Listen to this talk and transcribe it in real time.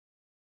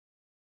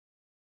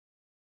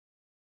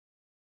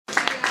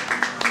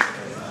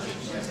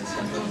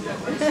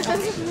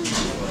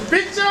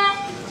Picture!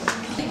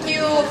 Thank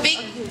you.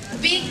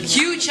 Big,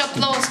 huge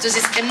applause to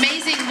this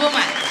amazing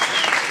woman.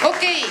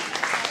 Okay,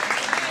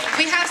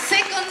 we have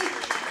second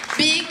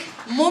big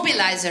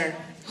mobilizer.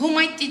 Who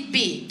might it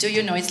be? Do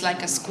you know? It's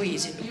like a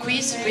quiz,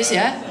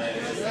 yeah?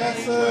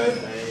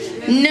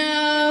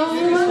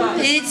 No,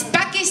 it's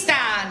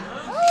Pakistan.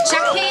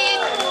 Shahid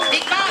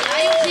Iqbal,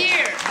 are you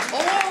here? Oh.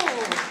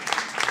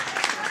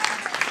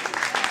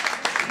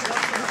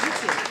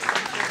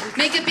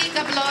 Make a big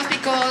applause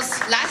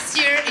because last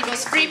year it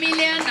was 3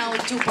 million, now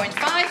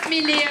 2.5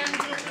 million.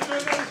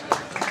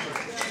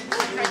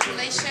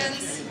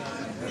 Congratulations.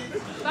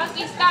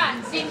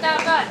 Pakistan,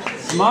 Zindabad.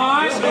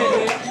 Smile,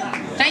 baby.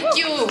 Thank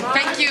you,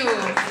 thank you.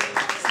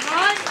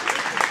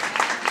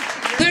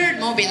 Third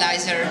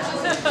mobilizer.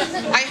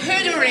 I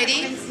heard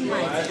already.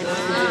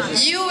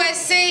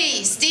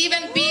 USA,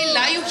 Stephen Peel,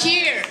 are you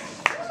here?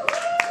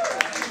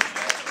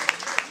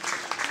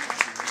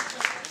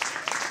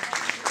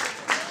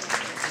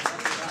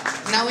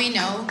 Now we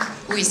know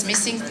who is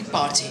missing the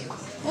party.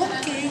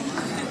 Okay.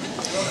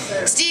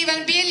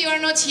 Stephen Peel, you are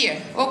not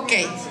here.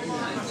 Okay.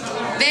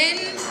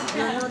 Then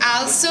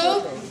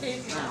also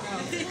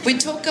we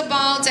talk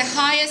about the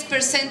highest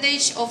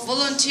percentage of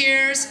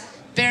volunteers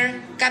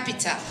per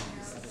capita.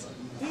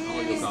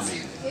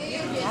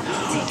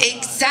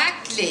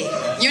 Exactly.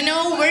 You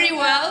know very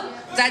well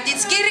that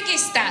it's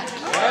Kyrgyzstan.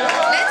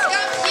 Let's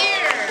come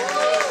here.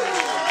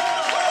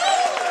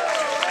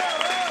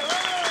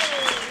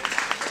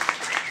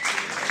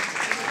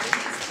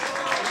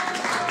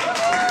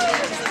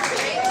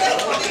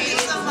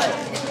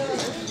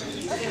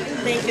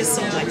 Thank you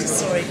so much.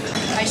 Sorry.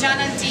 Ayjan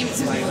and team.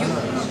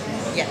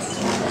 Yes.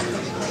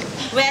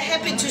 We are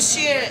happy to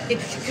share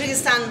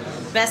Kyrgyzstan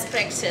best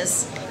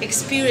practice,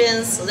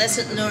 experience,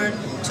 lesson learned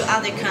to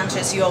other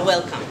countries. You are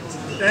welcome.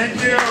 Thank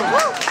you.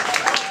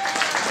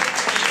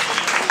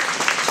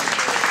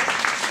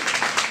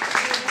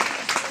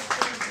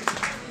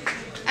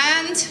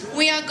 And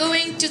we are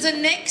going to the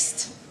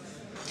next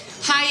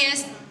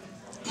highest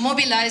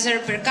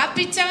mobilizer per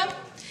capita,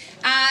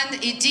 and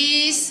it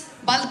is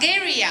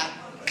Bulgaria.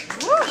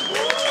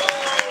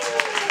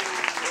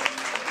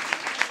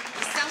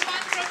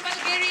 Someone from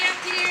Bulgaria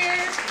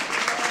here?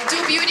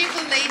 Two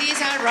beautiful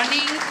ladies are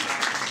running.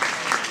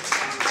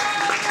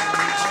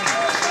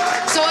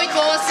 So it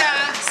was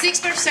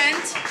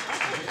 6%,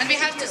 and we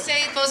have to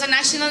say it was a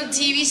national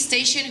TV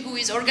station who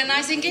is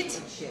organizing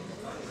it.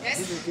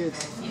 Yes?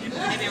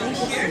 Everyone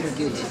here?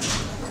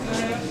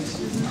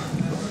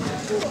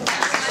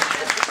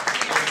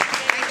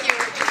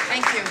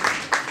 Thank you.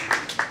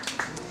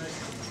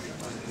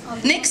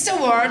 Next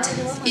award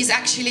is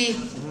actually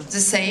the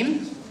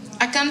same.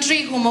 A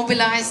country who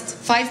mobilized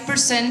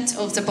 5%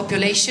 of the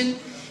population,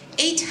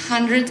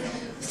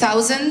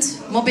 800,000,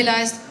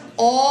 mobilized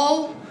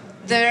all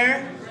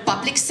their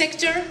public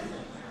sector.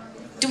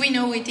 Do we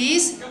know who it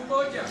is?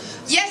 Cambodia.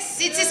 Yes,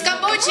 it is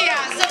Cambodia.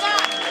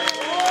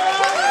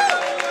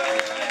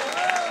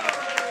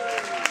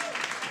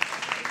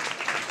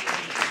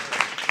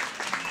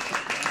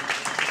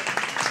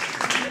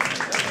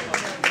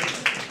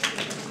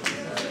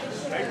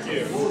 Thank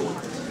you.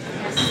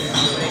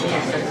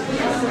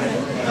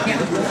 Yeah.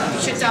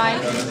 Should I?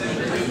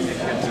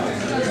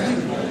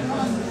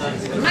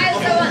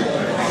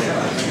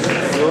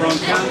 You're on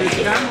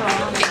camera.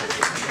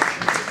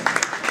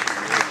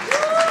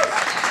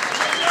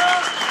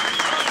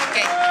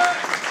 Okay.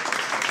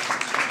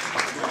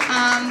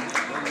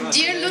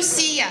 Dear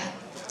Lucia,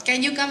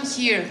 can you come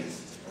here?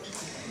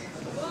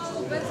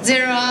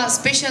 There are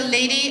special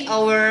lady,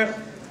 our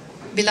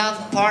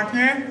beloved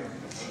partner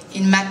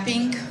in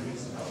mapping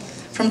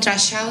from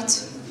Trash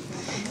Out,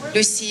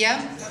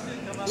 Lucia.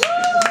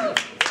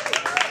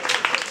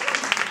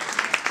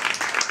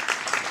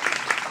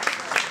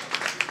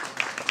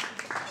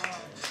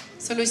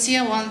 So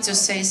Lucia wants to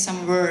say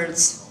some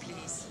words,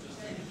 please.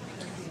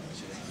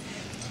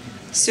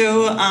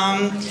 So,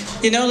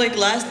 like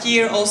last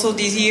year, also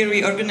this year,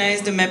 we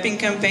organized the mapping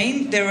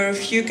campaign. There were a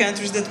few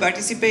countries that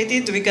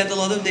participated. We got a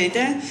lot of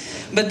data,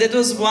 but that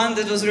was one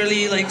that was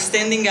really like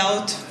standing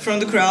out from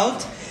the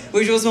crowd,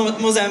 which was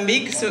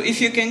Mozambique. So if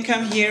you can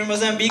come here,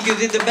 Mozambique, you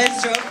did the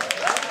best job.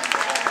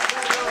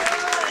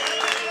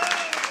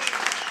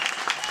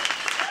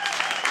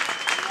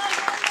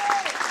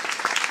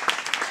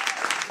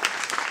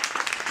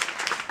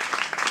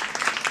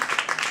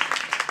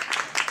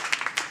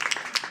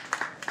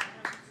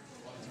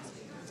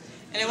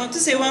 And I want to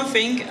say one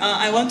thing.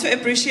 I want to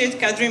appreciate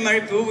Kadri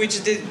Maripu, who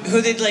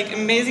did like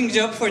amazing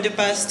job for the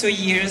past 2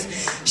 years.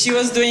 She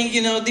was doing,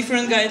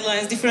 different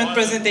guidelines, different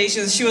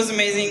presentations. She was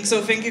amazing.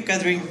 So thank you,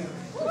 Kadri.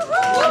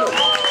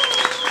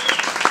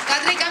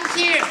 Kadri, come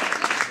here.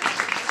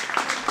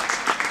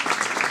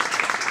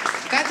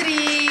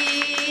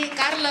 Kadri,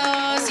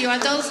 Carlos, you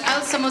are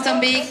also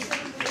Mozambique.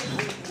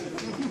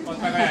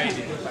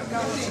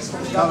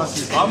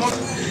 Vamos.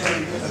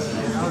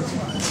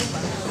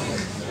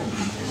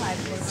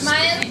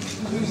 Smile.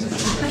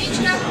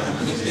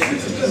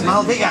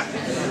 Smile bigger.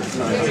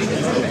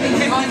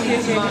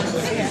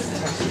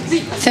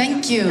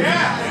 Thank you.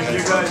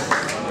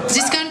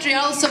 This country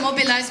also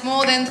mobilized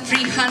more than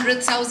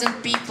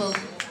 300,000 people.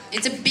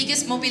 It's the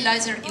biggest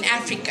mobilizer in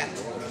Africa,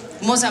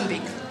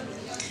 Mozambique.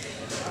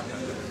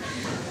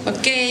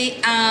 Okay,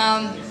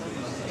 and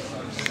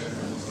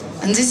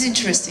this is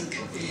interesting.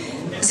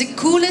 The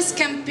coolest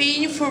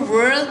campaign for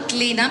World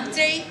Cleanup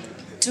Day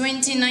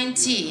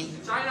 2019.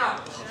 China.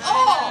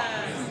 Oh,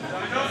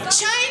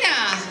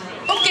 China.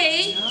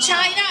 Okay,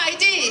 China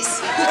it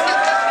is.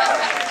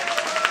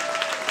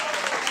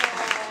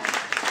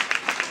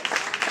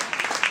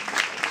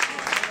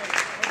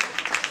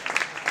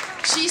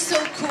 She's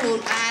so cool,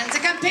 and the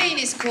campaign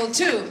is cool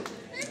too.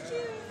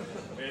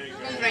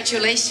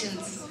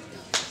 Congratulations.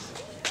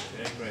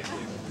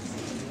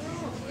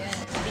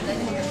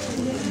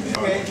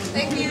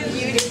 Thank you.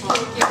 Beautiful.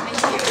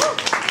 Thank you.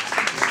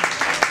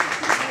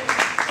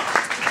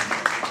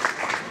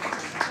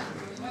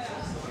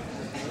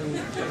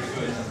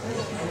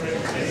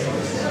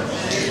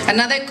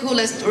 Another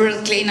coolest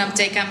World Cleanup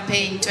Day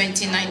campaign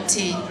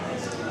 2019.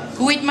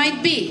 Who it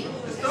might be?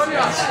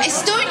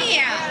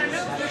 Estonia!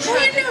 How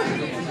do you know?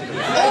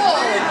 Oh,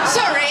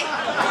 sorry. I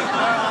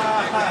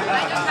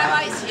don't have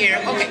eyes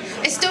here. Okay.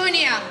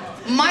 Estonia,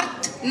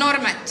 Mart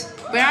Normet.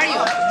 Where are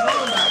you?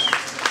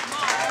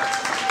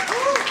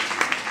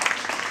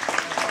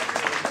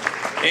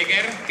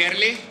 Eger,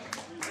 Gerli,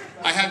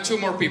 I have 2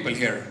 more people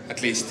here,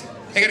 at least.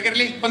 Eger,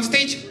 Gerli, on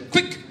stage.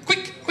 Quick,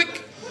 quick,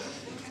 quick.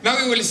 Now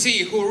we will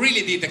see who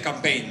really did the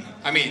campaign.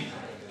 I mean,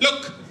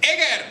 look,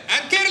 Eger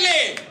and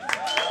Gerli!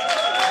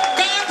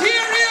 Can't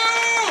hear you!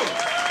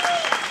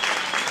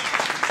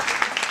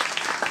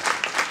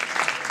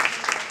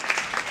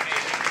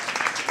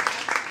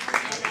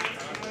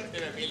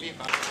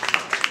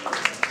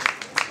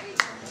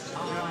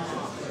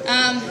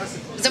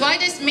 The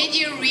widest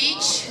media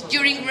reach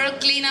during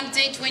World Cleanup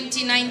Day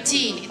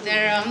 2019.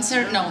 Their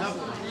answer, no.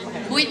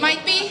 Who it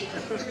might be?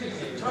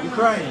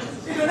 Ukraine.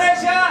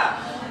 Indonesia.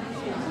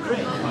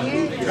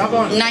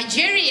 Gabon.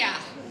 Nigeria.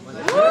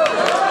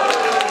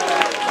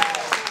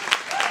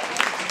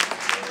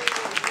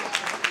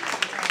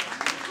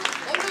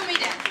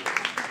 Olumide.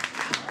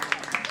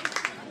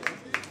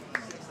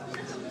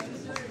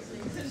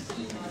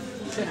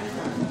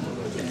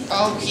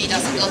 Oh, he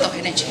does a lot of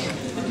energy.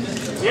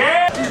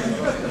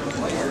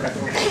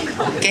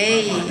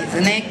 Okay,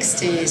 the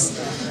next is,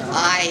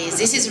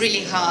 this is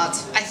really hard.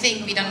 I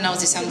think we don't know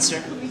this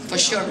answer, for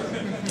sure.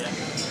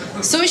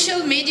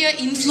 Social media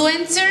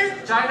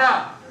influencer?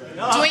 China.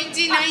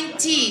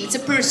 2019, it's a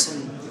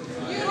person.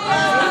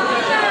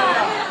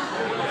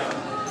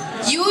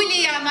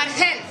 Julia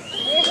Margel,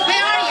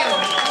 where are you?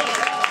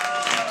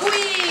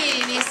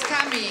 Queen is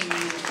coming.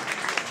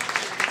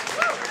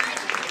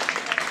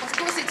 Of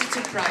course it's a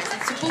surprise,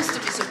 it's supposed to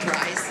be a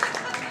surprise.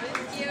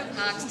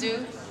 Hugs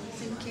too.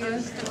 Thank you.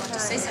 Want to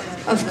say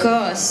something? Of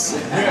course,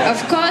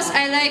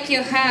 I like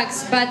your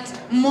hugs, but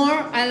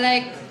more I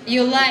like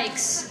your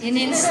likes in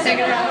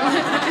Instagram.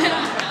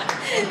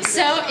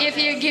 So if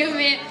you give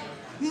me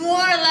more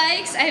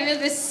likes, I will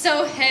be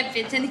so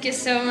happy. Thank you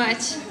so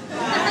much.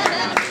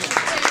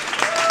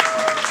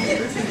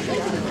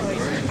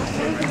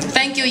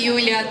 Thank you,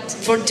 Julia,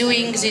 for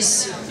doing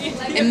this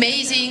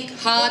amazing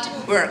hard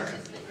work.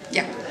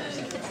 Yeah.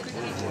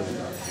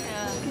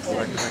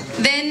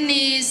 Then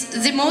is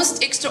the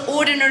most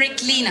extraordinary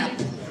cleanup.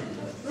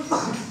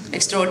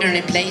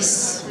 Extraordinary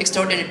place,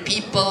 extraordinary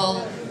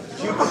people.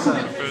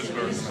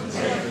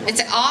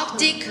 It's the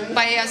Arctic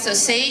by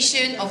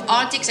Association of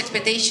Arctic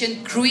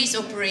Expedition Cruise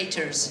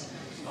Operators.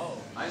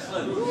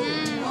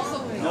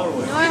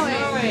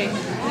 Norway.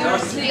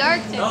 The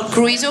Arctic.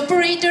 Cruise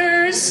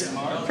operators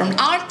from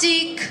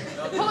Arctic.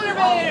 Polar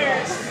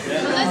bears.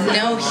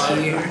 No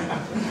here.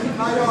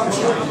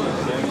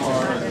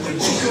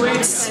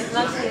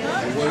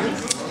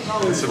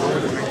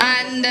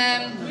 And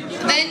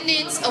then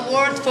it's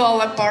award for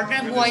our partner,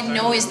 who I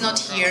know is not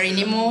here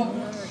anymore.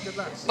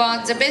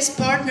 But the best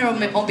partner of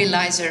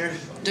mobilizer,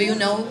 do you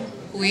know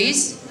who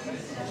is?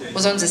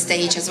 Was on the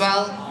stage as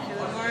well.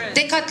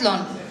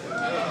 Decathlon.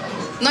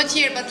 Not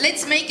here, but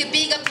let's make a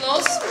big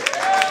applause.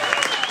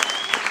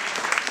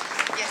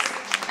 Yes,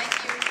 thank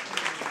you.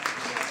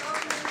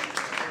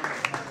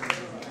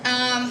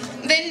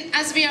 Then,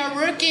 as we are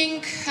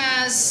working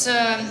as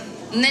a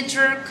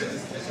network,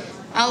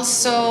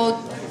 also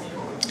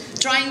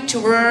trying to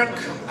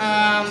work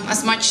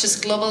as much as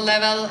global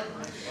level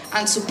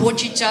and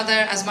support each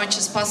other as much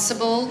as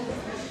possible.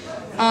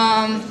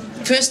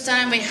 First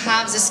time we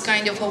have this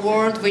kind of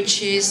award, which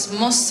is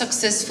most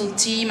successful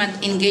team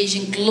and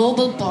engaging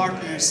global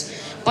partners.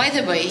 By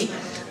the way,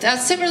 there are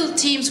several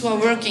teams who are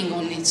working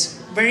on it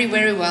very,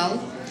 very well.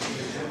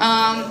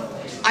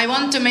 I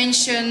want to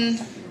mention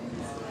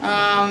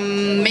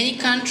many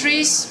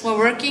countries who are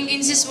working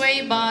in this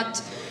way,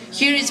 but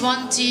here is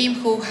one team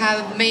who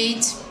have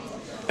made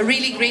a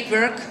really great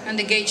work and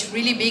engaged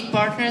really big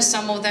partners,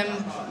 some of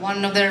them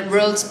one of the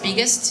world's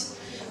biggest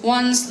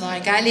ones,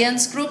 like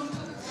Allianz Group.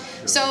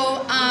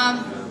 So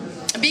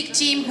a big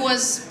team who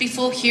was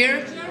before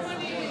here.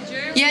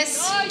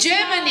 Yes,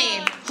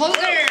 Germany.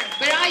 Holger,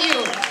 where are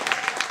you?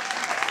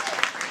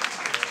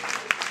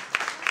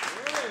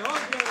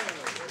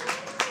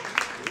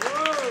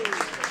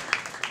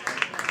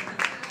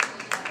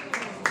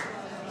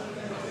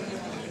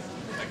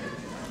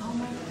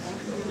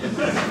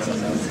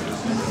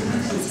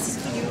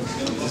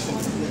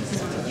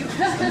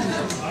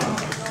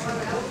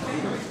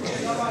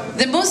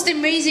 The most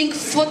amazing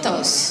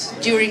photos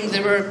during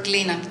the World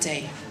Cleanup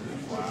Day.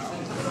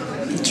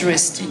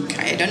 Interesting.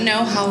 I don't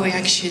know how we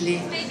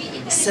actually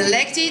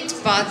selected,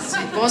 but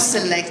it was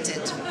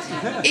selected.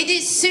 It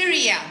is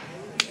Syria.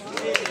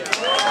 Do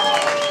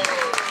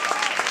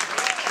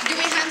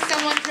we have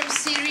someone from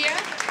Syria?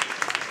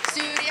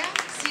 Syria?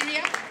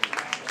 Syria?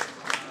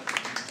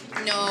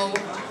 No.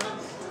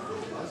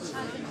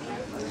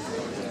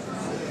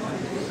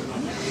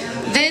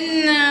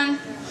 Then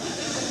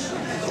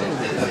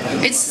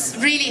it's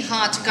really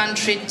hard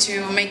country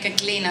to make a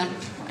cleanup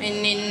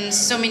in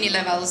so many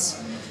levels.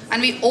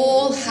 And we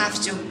all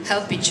have to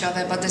help each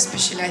other, but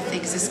especially I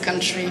think this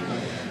country,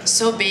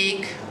 so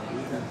big,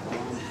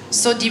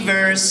 so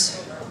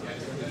diverse,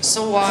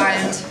 so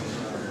wild.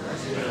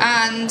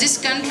 And this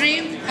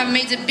country have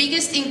made the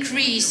biggest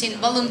increase in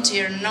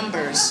volunteer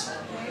numbers.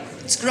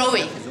 It's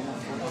growing.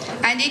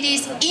 And it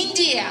is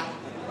India.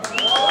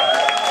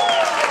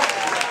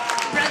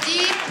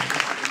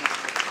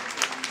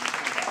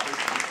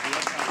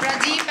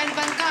 Pradeep and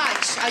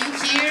Pankaj, are you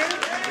here?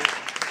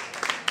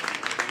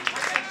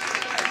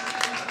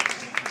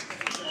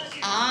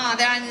 Ah,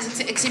 they're in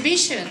the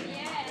exhibition.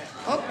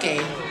 Okay.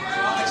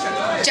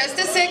 Just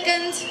a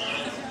second.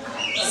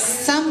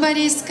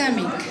 Somebody's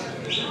coming.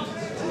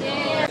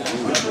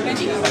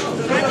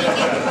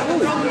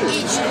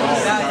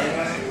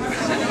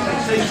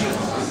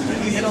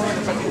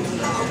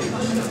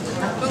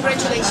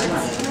 Congratulations.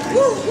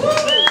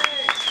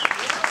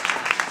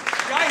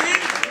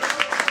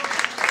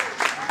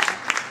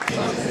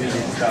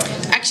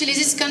 Actually,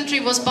 this country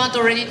was part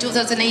already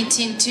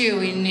 2018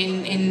 too,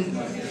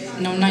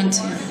 no,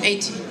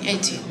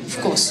 1918,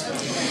 of course.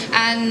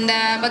 And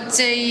but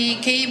they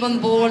came on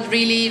board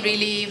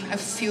really a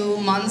few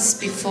months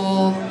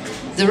before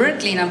the World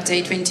Cleanup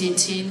Day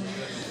 2018.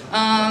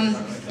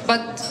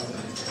 But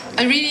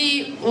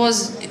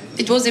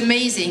it was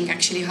amazing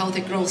actually how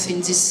the growth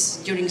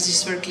during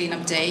this World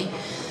Cleanup Day,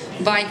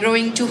 by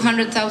growing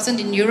 200,000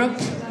 in Europe,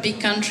 big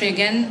country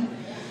again,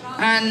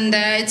 and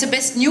it's the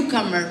best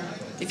newcomer,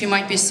 if you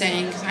might be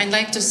saying. I'd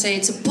like to say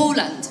it's a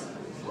Poland.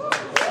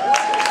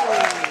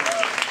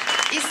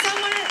 Is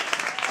someone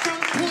from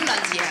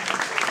Poland here?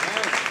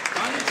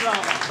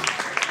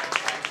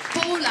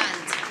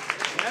 Poland.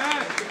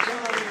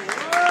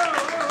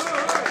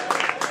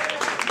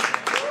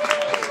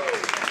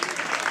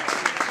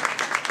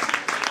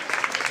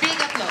 Big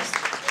applause.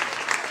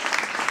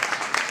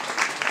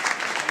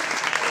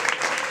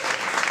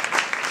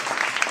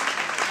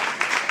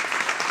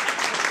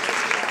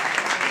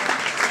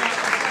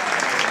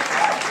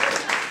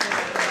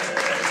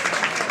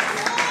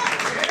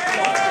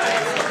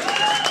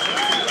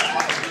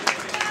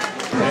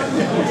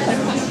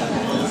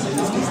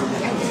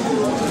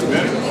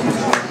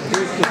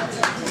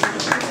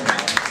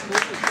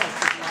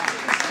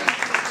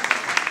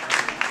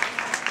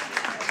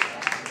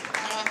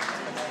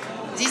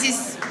 This is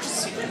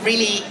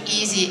really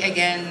easy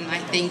again, I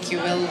think you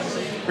will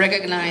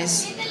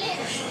recognize.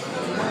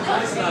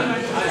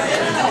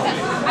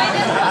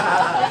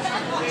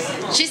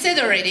 She said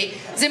already,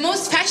 the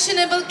most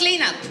fashionable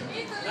cleanup.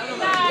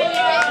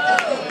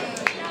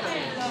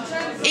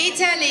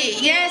 Italy,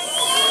 yes.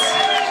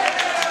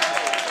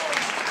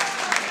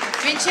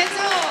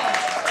 Vincenzo.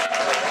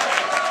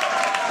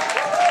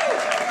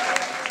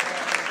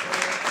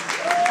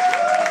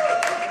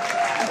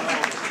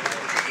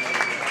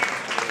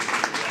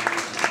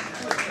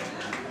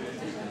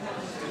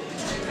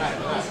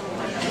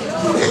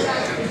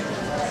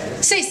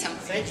 Say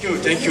something.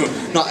 Thank you.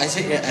 No, I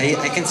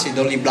can say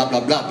only blah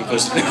blah blah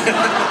because.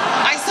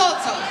 I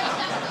thought so.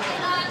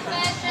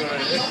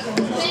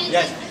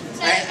 Yes,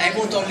 I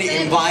want only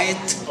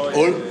invite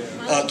all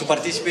to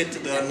participate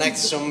the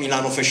next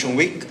Milano Fashion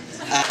Week.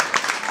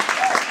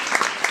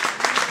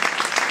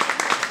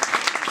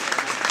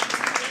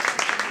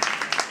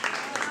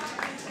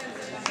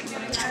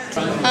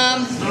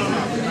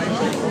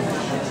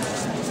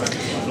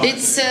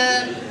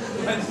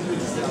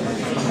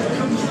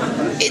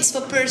 It's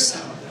for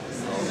person,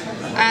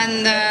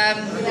 and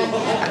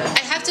I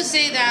have to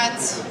say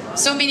that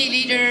so many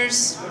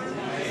leaders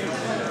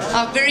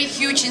are very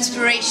huge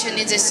inspiration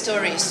in their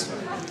stories.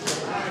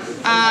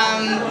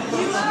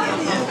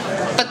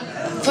 But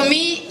for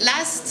me,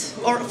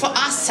 for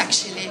us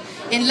actually,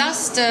 in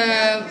last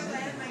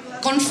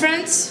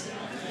conference,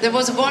 there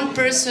was one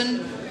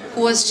person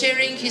who was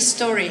sharing his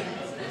story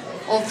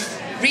of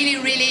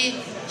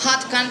really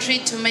hard country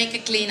to make a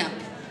cleanup.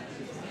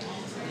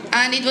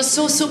 And it was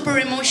so super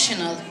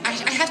emotional. I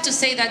have to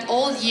say that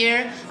all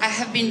year I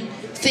have been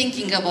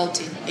thinking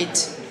about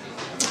it.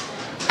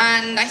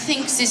 And I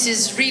think this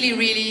is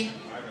really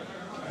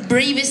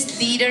bravest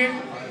leader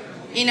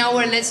in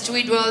our Let's Do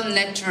It World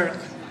network.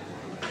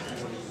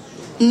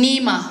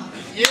 Nima.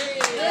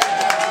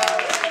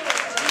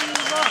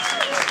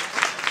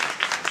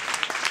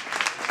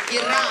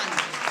 Iran.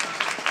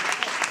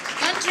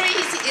 Country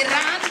is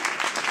Iran.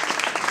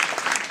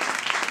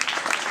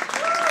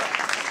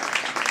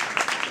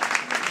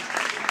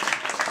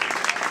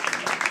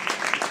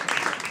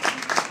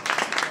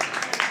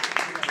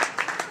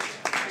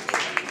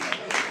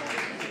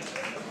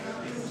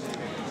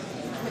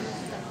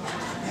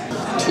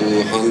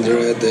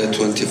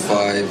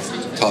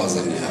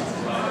 $225,000.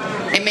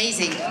 Yeah.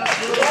 Amazing.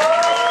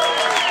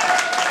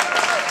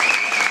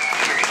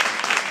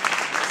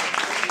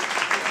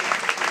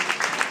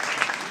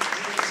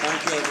 Thank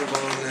you,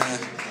 everyone.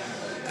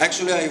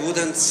 Actually, I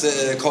wouldn't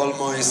call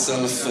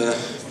myself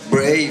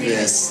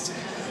bravest.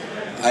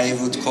 I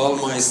would call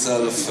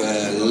myself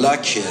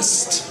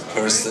luckiest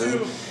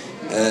person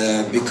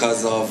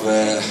because of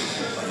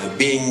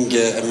being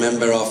a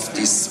member of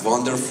this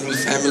wonderful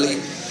family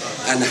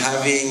and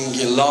having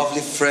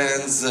lovely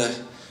friends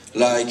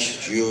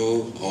like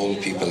you all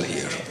people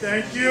here.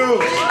 Thank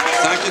you.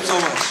 Thank you so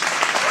much.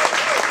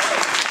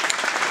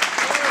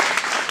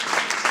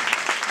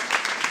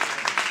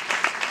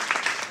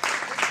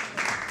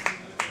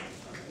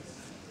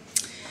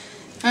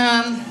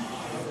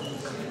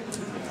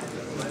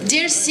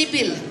 Dear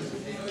Sibyl,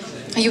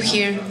 are you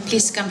here?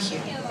 Please come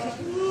here.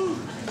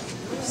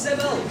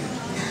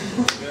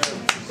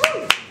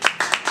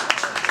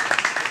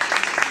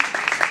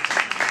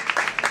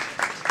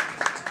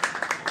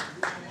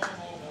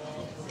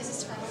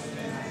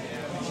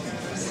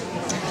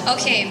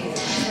 Okay,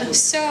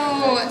 so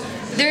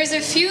there's a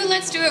few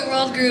Let's Do It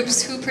World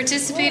groups who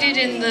participated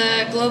in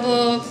the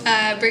global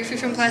Breakthrough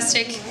from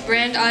Plastic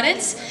brand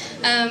audits,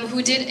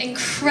 who did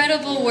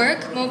incredible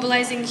work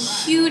mobilizing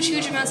huge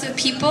amounts of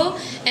people,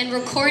 and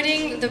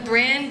recording the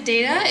brand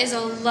data is a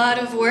lot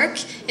of work.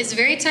 It's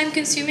very time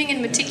consuming and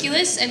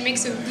meticulous and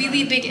makes a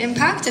really big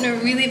impact and a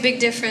really big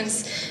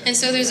difference. And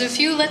so there's a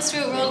few Let's Do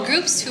It World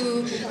groups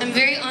who I'm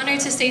very honored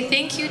to say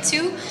thank you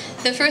to.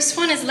 The first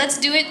one is Let's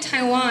Do It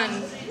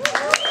Taiwan.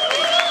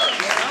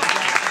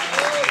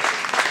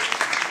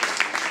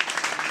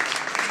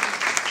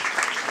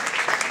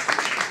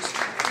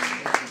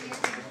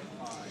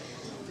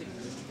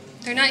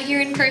 They're not here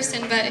in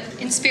person, but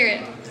in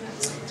spirit.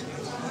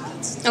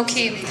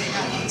 Okay.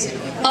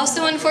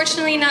 Also,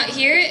 unfortunately not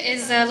here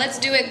is Let's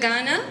Do It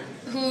Ghana,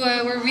 who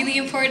were really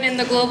important in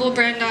the global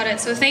brand audit.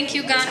 So thank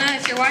you, Ghana,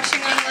 if you're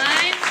watching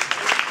online.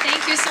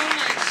 Thank you so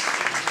much.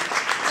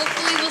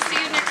 Hopefully we'll see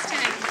you next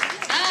time.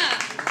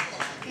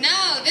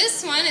 Now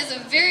this one is a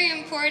very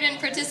important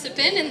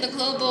participant in the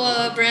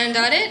global brand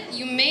audit.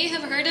 You may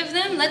have heard of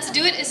them. Let's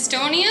Do It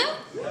Estonia.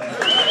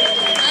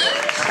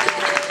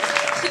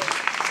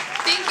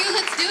 Thank you,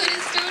 Let's Do It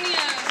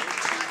Estonia.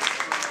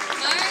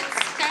 Mark,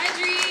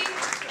 Kadri.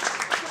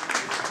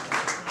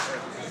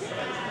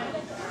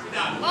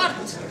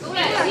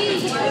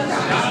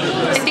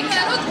 I think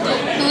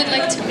who would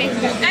like to make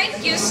that?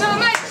 Thank you so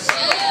much.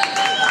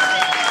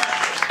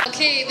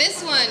 Okay,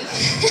 this one.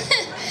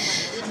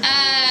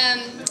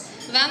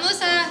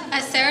 Vamos a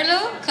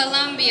hacerlo,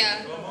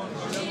 Colombia.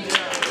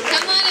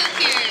 Come on up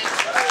here.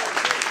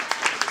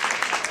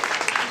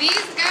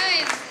 These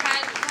guys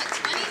had, what,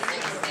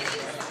 26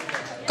 cities?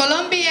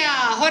 Colombia,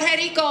 Jorge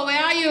Rico,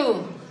 where are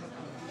you?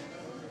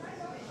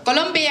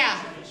 Colombia.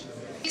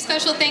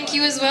 Special thank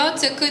you as well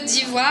to Côte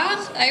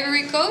d'Ivoire,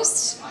 Ivory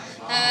Coast,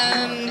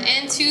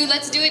 and to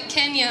Let's Do It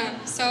Kenya.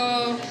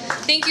 So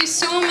thank you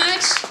so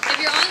much. If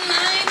you're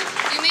online,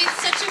 you made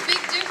such a big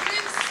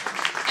difference.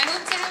 I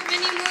hope to have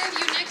many more of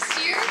you next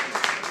year.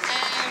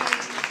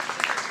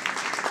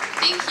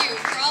 Thank you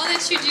for all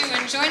that you do,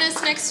 and join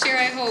us next year,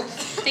 I hope.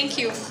 Thank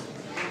you.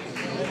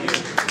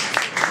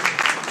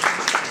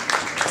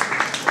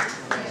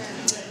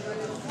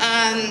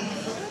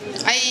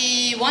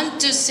 I want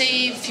to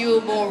say a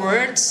few more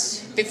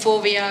words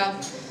before we are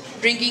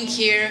bringing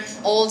here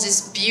all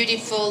these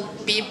beautiful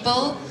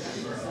people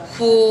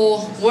who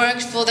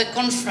worked for the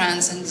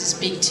conference and this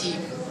big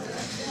team.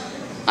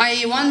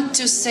 I want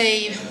to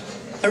say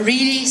a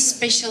really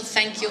special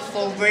thank you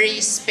for a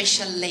very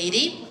special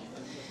lady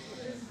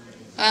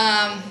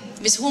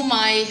with whom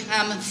I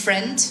am a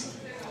friend,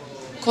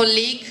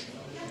 colleague,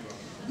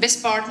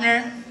 best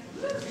partner,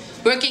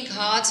 working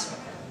hard.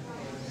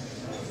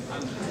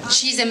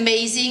 She's an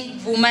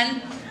amazing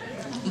woman,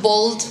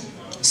 bold,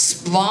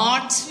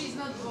 smart,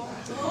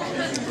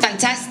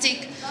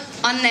 fantastic.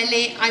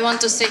 Anneli, I want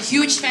to say a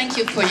huge thank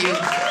you for you.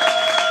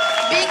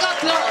 Big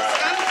applause,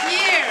 come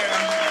here.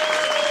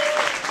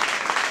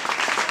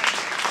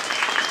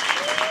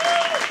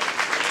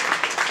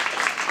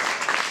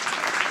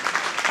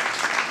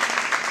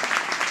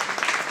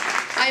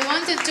 I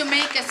wanted to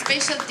make a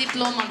special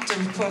diploma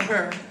for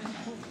her,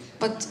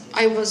 but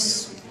I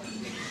was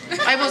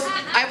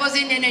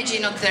in energy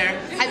not there.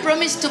 I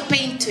promised to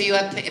paint to you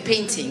a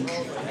painting,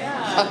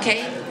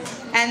 okay?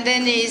 And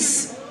then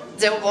is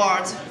the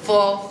award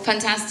for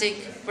fantastic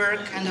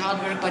work and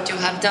hard work what you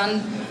have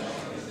done.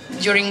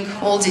 during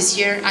all this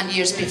year and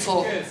years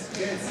before.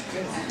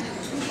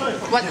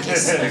 What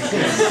kiss?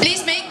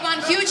 Please make one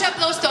huge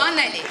applause to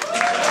Anneli.